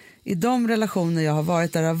här att i de relationer jag har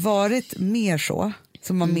varit där det har varit mer så,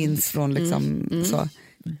 som man minns från liksom så,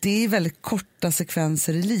 det är väldigt korta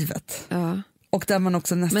sekvenser i livet. Ja. Och där man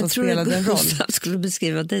också nästan spelade en roll. Men tror du skulle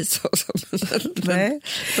beskriva dig så? Nej.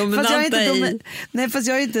 Fast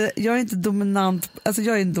jag är inte dominant. Alltså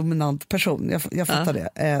jag är en dominant person. Jag fattar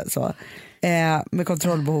det. Så. Med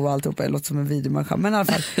kontrollbehov och alltihopa. Jag låter som en videomänniska. Men i alla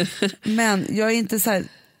fall. Men jag är inte så här.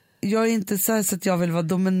 Jag är inte så att jag vill vara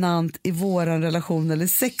dominant i våran relation eller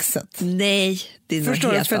sexet. Nej, det är något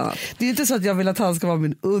helt annat. Det är inte så att jag vill att han ska vara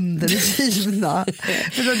min undergivna.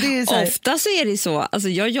 Ofta så är det så. Alltså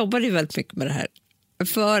jag jobbade ju väldigt mycket med det här.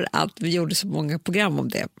 För att vi gjorde så många program om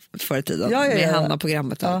det förr i tiden. Med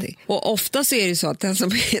Hanna-programmet och allting. Och ofta så är det så att den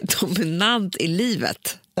som är dominant i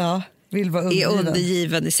livet vill vara är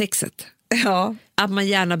undergiven i sexet. Ja. Att man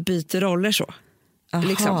gärna byter roller så.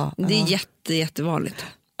 Liksom. Det är jättevanligt.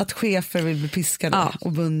 Att chefer vill bli piskade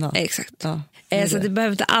och bundna. Exakt. Ja, så det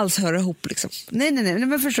behöver inte alls höra ihop. Liksom. Nej,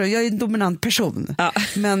 men förstår jag är en dominant person. Ja.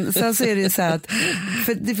 Men sen så är det ju så här att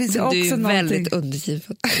för det finns ju också du är någonting... väldigt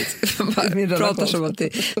undergiven. Pratar som att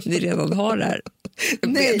ni redan har det här.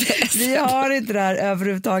 Nej, vi har inte det här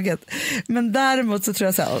överhuvudtaget. Men däremot så tror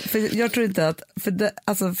jag så här, för jag tror inte att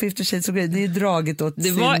alltså 50 Shades of Grey, det är dragit åt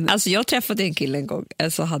alltså jag träffade en kille en gång,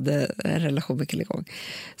 alltså hade en relation med en kille en gång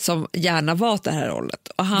som gärna var det här rollet.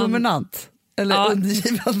 Och han, dominant? Eller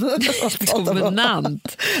undergivande?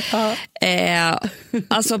 Dominant.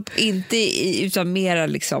 Alltså inte utan mera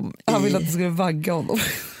liksom han ville att du skulle vagga honom.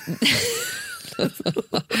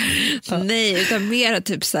 Nej, utan mera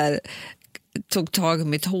typ så här, tog tag i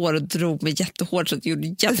mitt hår och drog mig jättehårt så att det gjorde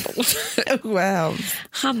jätteont. Wow.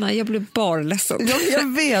 Hanna, jag blev bara ledsen.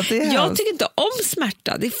 Jag vet, det är jag tycker inte om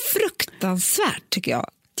smärta. Det är fruktansvärt tycker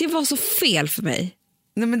jag. Det var så fel för mig.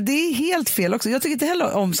 Nej, men det är helt fel också. Jag tycker inte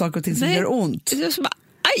heller om saker och ting som gör ont. Det är som bara,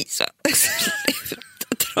 aj så.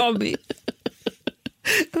 Dra mig.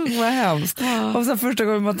 Vad hemskt. Och sen första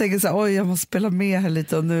gången man tänker så här, oj jag måste spela med här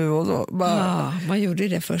lite och nu och så. Bara... man gjorde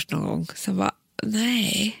det först någon gång. Sen bara,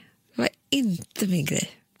 nej, det var inte min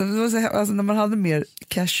grej. Alltså, när man hade mer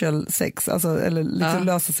casual sex, alltså, eller liksom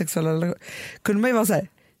lösa sexuella relationer, kunde man ju vara så här,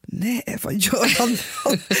 nej, vad gör han?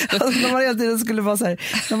 Alltså, när man hela tiden skulle vara så här,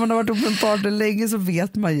 när man har varit upp med en partner länge så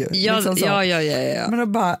vet man ju. Liksom så. Ja. Men då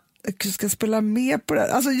bara, jag ska spela med på det här.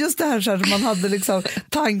 Alltså just det här så här, man hade liksom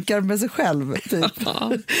tankar med sig själv. Typ.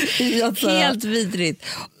 Helt vidrigt.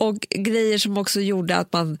 Och grejer som också gjorde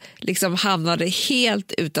att man liksom hamnade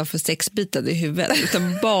helt utanför sexbiten i huvudet.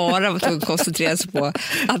 Utan bara var tvungen att koncentrera sig på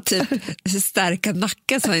att typ stärka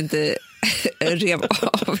nacken så man inte rev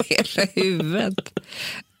av hela huvudet.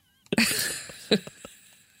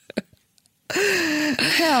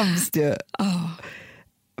 Hemskt ju.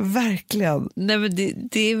 Verkligen. Nej, men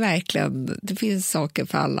det är verkligen, det finns saker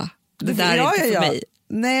för alla. Det där är inte för mig.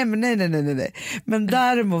 Nej. Men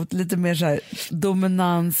däremot lite mer så här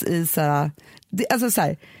dominans i så här, alltså så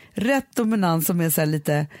här, rätt dominans som är så här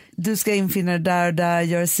lite, du ska infinna dig där och där,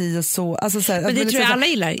 gör si och så. Alltså så här, men det tror jag alla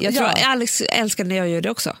gillar. Jag tror Alex älskar när jag gör det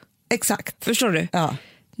också. Exakt. Förstår du? Ja.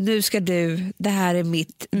 Nu ska du, det här är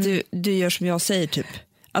mitt, du gör som jag säger typ.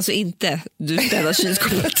 Alltså inte du städar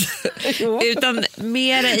kylskåpet utan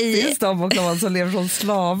mera i... Finns de också som lever som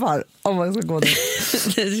slavar om man ska gå dit.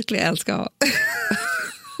 Det skulle jag älska ha.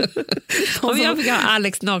 Om jag fick ha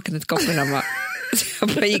Alex nakenhetskoppen hemma. Jag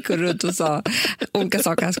bara gick runt och sa olika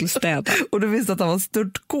saker han skulle städa. Och du visste att han var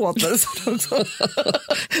störtkåt.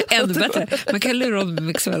 Ännu bättre. Man kan lura honom med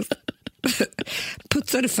mycket som helst.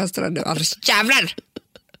 Putsar du fönstren nu, annars jävlar!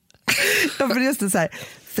 Ja, för just det så här.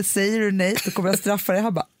 För säger du nej, då kommer jag straffa dig.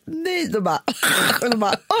 Han bara, nej, då bara,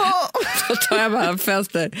 åh! Då tar jag bara en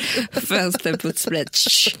fönsterputsspray.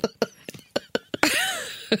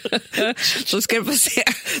 Så ska du få se.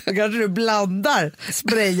 Då kanske du blandar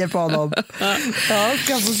sprayer på honom. Ja,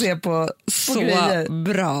 kan få se på så grejer.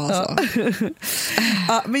 Bra alltså.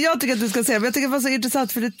 Ja, men jag tycker att du ska säga, men jag tycker det var så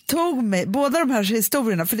intressant för det tog mig, båda de här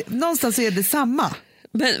historierna, för någonstans är det samma.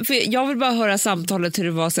 Men för jag vill bara höra samtalet hur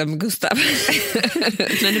det var sen med Gustav.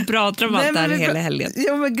 När ni pratar om allt där hela helgen.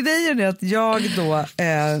 Ja, men grejen är att jag då...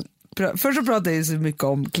 först så pratade jag ju så mycket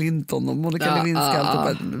om Clinton och Monica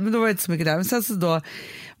Lewinsky. Men då var det inte så mycket där. Men sen så då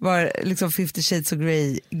var liksom 50 Shades of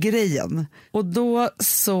Grey-grejen. Och då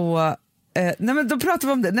så... nej, men då pratade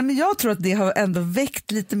vi om det. Nej, men jag tror att det har ändå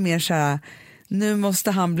väckt lite mer så här... Nu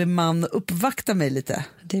måste han bli man och uppvakta mig lite.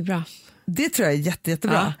 Det är bra. Det tror jag är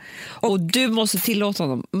jättebra. Ja. Och du måste tillåta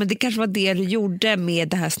honom. Men det kanske var det du gjorde med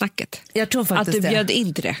det här snacket. Jag tror faktiskt att du bjöd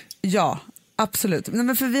in till det. Ja, absolut. Nej,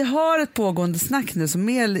 men för vi har ett pågående snack nu som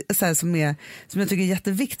jag tycker är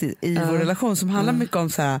jätteviktigt i vår relation. Som handlar mycket om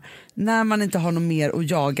så här, när man inte har något mer att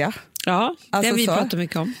jaga. Ja, alltså, det har vi så, pratat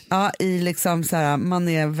mycket om. Ja, i liksom så här, man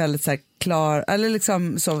är väldigt så här, klar, eller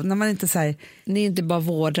liksom så, när man inte så här, ni är inte bara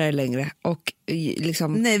vårdare längre och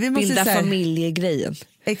liksom nej, vi måste bilda så här, familjegrejen.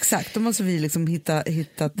 Exakt, då måste vi liksom hitta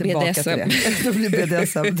tillbaka BDSM. till det. Då blir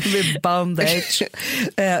BDSM, det blir bondage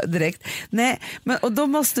direkt. Nej, men och då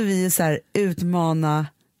måste vi så här utmana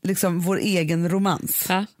liksom vår egen romans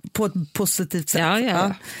på ett positivt sätt.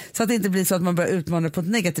 Ja. Så att det inte blir så att man börjar utmana på ett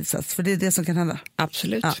negativt sätt, för det är det som kan hända.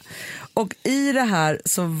 Absolut. Ja. Och i det här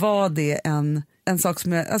så var det en sak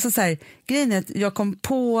som jag, alltså så här, grejen är att jag kom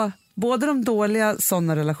på både de dåliga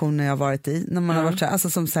sådana relationer jag har varit i, när man har varit så här, alltså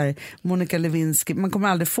som så här, Monica Lewinsky, man kommer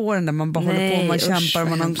aldrig få den där, man bara håller på, man kämpar,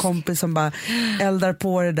 man har en kompis som bara eldar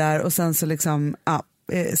på det där och sen så liksom,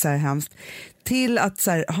 så här hemskt. Till att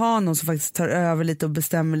så här, ha någon som faktiskt tar över lite och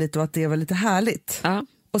bestämmer lite och att det var lite härligt. Ja.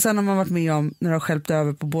 Och sen har man varit med om när det har skälpt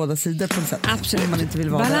över på båda sidor på något sätt. Absolut. Man inte vill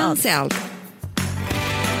vara balans i allt.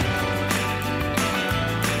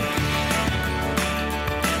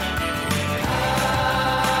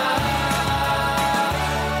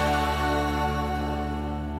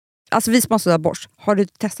 Alltså vi som måste ha borst. Har du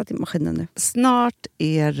testat i maskinen nu? Snart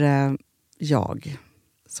är jag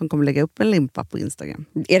som kommer lägga upp en limpa på Instagram.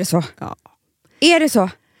 Är det så? Ja. Är det så?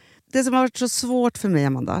 Det som har varit så svårt för mig,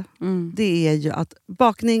 Amanda, det är ju att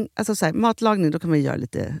bakning, alltså så här, matlagning, då kan man ju göra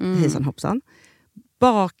lite hejsan hoppsan.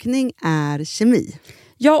 Bakning är kemi.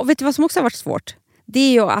 Ja, och vet du vad som också har varit svårt? Det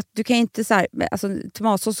är ju att du kan inte så här, alltså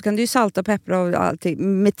tomatsås så kan du ju salta och peppra och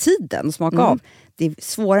allting med tiden och smaka av. Det är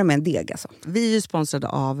svårare med en deg alltså. Vi är ju sponsrade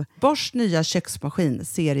av Bosch nya köksmaskin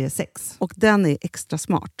serie 6. Och den är extra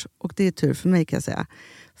smart. Och det är tur för mig kan jag säga.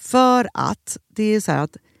 För att det är så här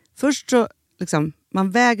att först så liksom,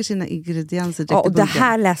 man väger sina ingredienser direkt i och bunken. det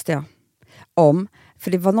här läste jag om.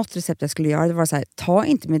 För det var något recept jag skulle göra. Det var så här, ta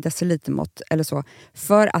inte med decilitermått eller så.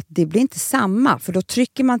 För att det blir inte samma. För då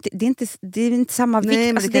trycker man... Det är inte samma vikt.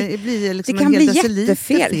 Nej, men alltså det kan bli liksom det kan en hel bli deciliter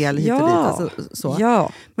fel hit och dit. Alltså, så.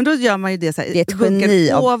 Ja. Men då gör man ju det så här. Det är ett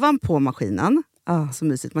geni ovanpå maskinen. Så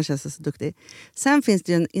mysigt, man känns så duktig. Sen finns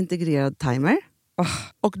det ju en integrerad timer.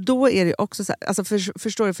 Och då är det också så här... Alltså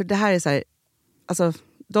förstår du? För det här är så här... Alltså,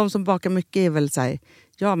 de som bakar mycket är väl så här...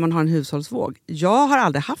 Ja, man har en hushållsvåg. Jag har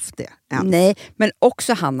aldrig haft det än. Nej, men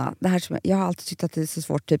också Hanna, det här som jag har alltid tyckt att det är så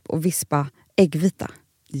svårt typ att vispa äggvita.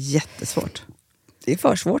 Jättesvårt. Det är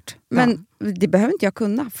för svårt. Men det behöver inte jag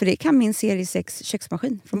kunna, för det kan min serie 6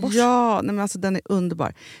 köksmaskin från Bosch. Ja, nej, men alltså den är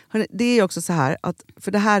underbar. Hörrni, det är också så här, att,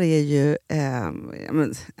 för det här är ju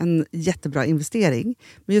en jättebra investering.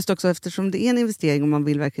 Men just också eftersom det är en investering och man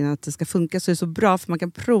vill verkligen att det ska funka, så är det så bra för man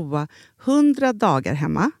kan prova 100 dagar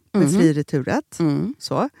hemma med fri returrätt.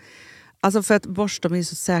 Så. Alltså för att Bosch, de är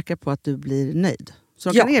så säkra på att du blir nöjd.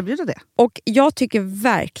 Så de kan erbjuda det. Och jag tycker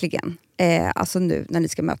verkligen, alltså nu när ni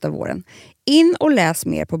ska möta våren, in och läs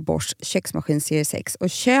mer på Bosch köksmaskin serie 6 och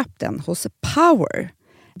köp den hos Power.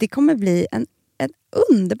 Det kommer bli en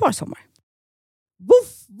underbar sommar.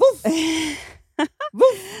 Woof, woof.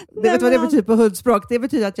 Woof. Vet du vad det betyder på hundspråk? Det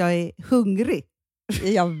betyder att jag är hungrig.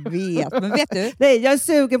 Jag vet, men vet du? Nej, jag är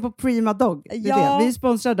sugen på Prima Dog. Det är Ja. det. Vi är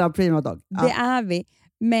sponsrade av Prima Dog. Det är vi.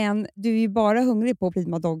 Men du är ju bara hungrig på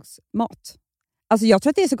Prima Dogs mat. Alltså jag tror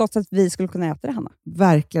att det är så gott att vi skulle kunna äta det, Hanna.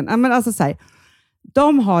 Verkligen. Ja, men alltså så här,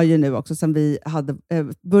 de har ju nu också, sen vi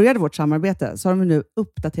började vårt samarbete, så har de nu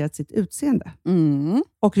uppdaterat sitt utseende.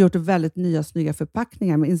 Och gjort väldigt nya snygga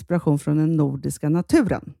förpackningar med inspiration från den nordiska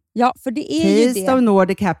naturen. Ja, för det är ju Taste det. of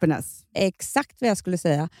Nordic happiness. Exakt vad jag skulle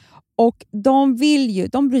säga. Och de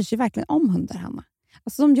bryr sig verkligen om hundar, Hanna.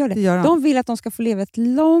 Alltså de gör det. Det gör de. De vill att de ska få leva ett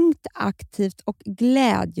långt, aktivt och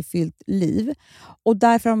glädjefyllt liv. Och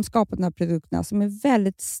därför har de skapat de här produkterna som är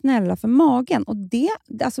väldigt snälla för magen. Och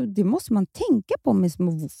det måste man tänka på med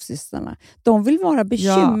små woofsystarna. De vill vara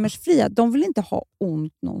bekymmersfria. De vill inte ha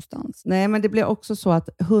ont någonstans. Nej, men det blir också så att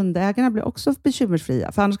hundägarna blir också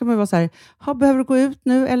bekymmersfria. För annars kan man ju vara så här, behöver du gå ut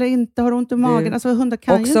nu eller inte? Har du ont i magen? Alltså hundar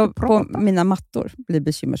kan också ju inte prata. på mina mattor blir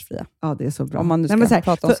bekymmersfria. Ja, det är så bra. Om man nu ska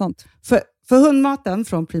prata om sånt. För För hundmaten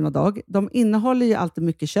från Prima Dog, de innehåller ju alltid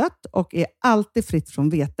mycket kött och är alltid fritt från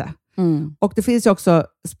vete. Och det finns ju också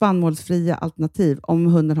spannmålsfria alternativ om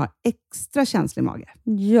hunden har extra känslig mage.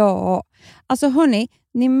 Ja, alltså hörni,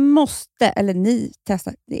 ni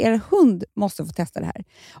testar. Er hund måste få testa det här.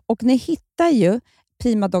 Och ni hittar ju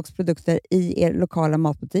Prima Dogs produkter i er lokala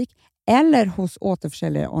matbutik eller hos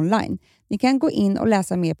återförsäljare online. Ni kan gå in och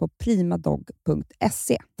läsa mer på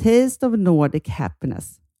primadog.se. Taste of Nordic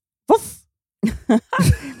happiness. Voff!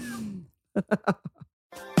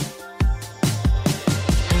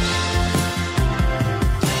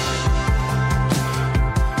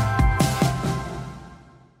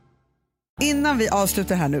 Innan vi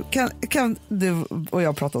avslutar här nu, kan du och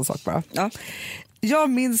jag prata om sak bara? Ja. Jag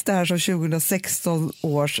minns det här som 2016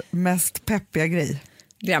 års mest peppiga grej.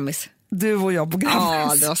 Grammis. Du och jag på Grammis.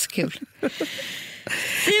 Ja, det var så kul.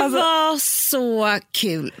 Det var så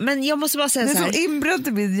kul. Men jag måste bara säga så här. Det är så inbränt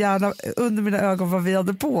i min hjärna under mina ögon vad vi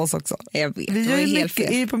hade på oss också. Jag vet, vi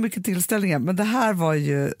är ju på mycket tillställningar, men det här var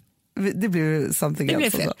ju, det blev ju something else. Det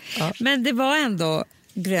blev fel. Ja. Men det var ändå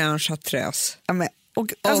grön chartreuse. Ja, men,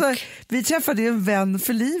 och vi träffade ju en vän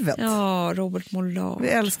för livet. Ja, Robert Mollard. Vi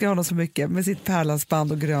älskar honom så mycket med sitt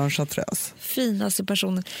pärlansband och grön chartreuse. Finaste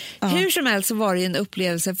personen. Ja. Hur som helst så var det en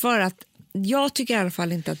upplevelse, för att jag tycker i alla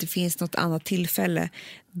fall inte att det finns något annat tillfälle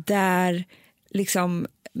där liksom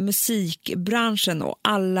musikbranschen och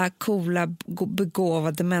alla coola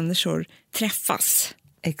begåvade människor träffas.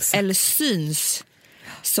 Exakt. Eller syns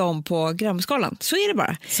som på Grammisgalan. Så är det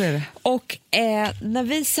bara. Så är det. Och när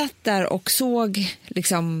vi satt där och såg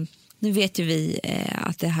liksom, nu vet ju vi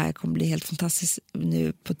att det här kommer bli helt fantastiskt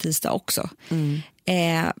nu på tisdag också.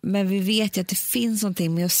 Men vi vet ju att det finns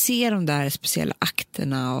någonting med att se de där speciella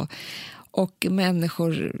akterna och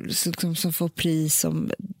människor som får pris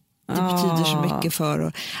som det betyder så mycket för.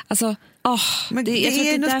 Och, alltså, men det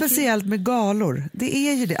är något speciellt med galor. Det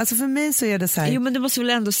är ju det. Alltså för mig så är det så här. Jo, men du måste väl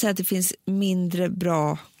ändå säga att det finns mindre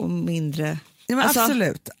bra och mindre. Ja, men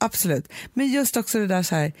absolut. Men just också det där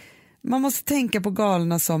så här. Man måste tänka på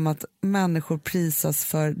galorna som att människor prisas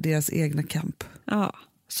för deras egna kamp. Ja,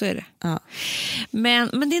 så är det. Ja.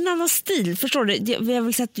 Men det är en annan stil, förstår du? Vi har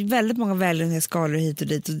väl sett väldigt många välgörenhetsskalor hit och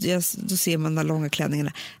dit, och då ser man de långa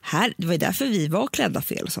klänningarna. Här, det var ju därför vi var klädda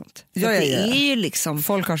fel och sånt. Ja. Det är ju liksom...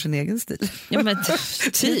 Folk har sin egen stil. Ja, men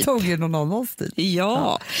Vi tog ju någon annan stil.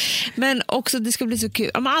 Ja, men också det ska bli så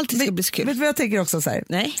kul. Ja, alltid ska bli så kul. Vet du vad jag tänker också så här?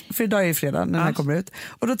 Nej. För idag är ju fredag när den här kommer ut.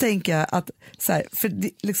 Och då tänker jag att så här, för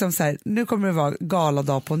liksom så här, nu kommer det vara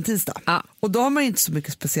galadag på en tisdag. Ja. Och då har man ju inte så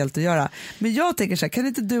mycket speciellt att göra. Men jag tänker så här, kan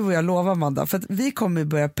inte du och jag lova, Amanda? För att vi kommer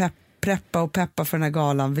börja preppa för den här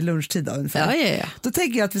galan vid lunchtid ungefär. Ja. Då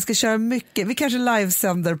tänker jag att vi ska köra mycket. Vi kanske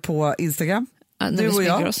livesänder på Instagram. Du och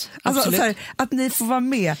jag. Alltså, så här, att ni får vara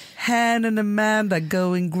med. Han and Amanda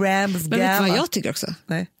going Grams Men gala. vet du vad jag tycker också?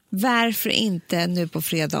 Nej. Varför inte nu på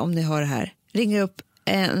fredag, om ni hör det här, ringer upp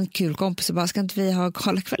en kul kompis och bara, ska inte vi ha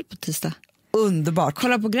galakväll på tisdag? Underbart.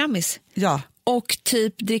 Kolla på Grammis. Ja. Och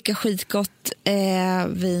typ dricka skitgott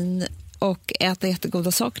vin och äta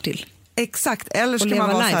jättegoda saker till. Exakt, eller ska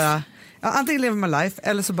man vara så här, antingen lever man life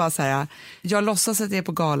eller så bara så här, jag låtsas att jag är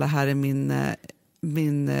på gala här i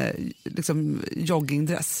min liksom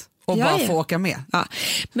joggingdress och bara få åka med. Ja.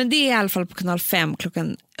 Men det är i alla fall på kanal 5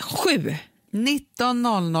 klockan 7.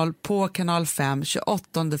 19.00 på kanal 5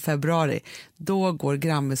 28 februari. Då går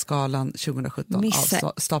Grammisgalan 2017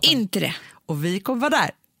 Missa stapeln. Inte det. Och vi kommer vara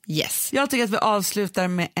där. Yes. Jag tycker att vi avslutar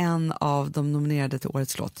med en av de nominerade till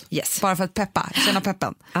årets låt. Yes. Bara för att känna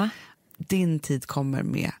peppen. Din tid kommer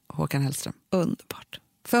med Håkan Hellström. Underbart.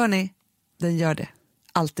 För hörni, den gör det.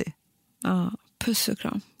 Alltid. Ja, puss och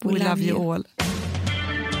kram. We love you all.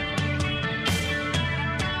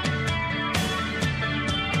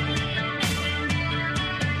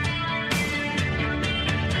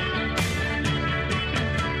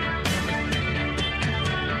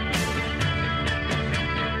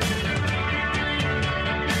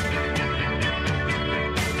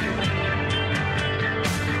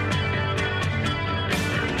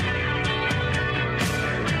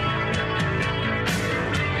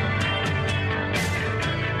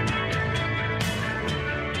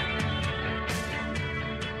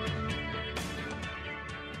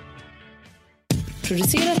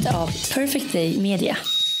 Producerat av Perfect Day Media.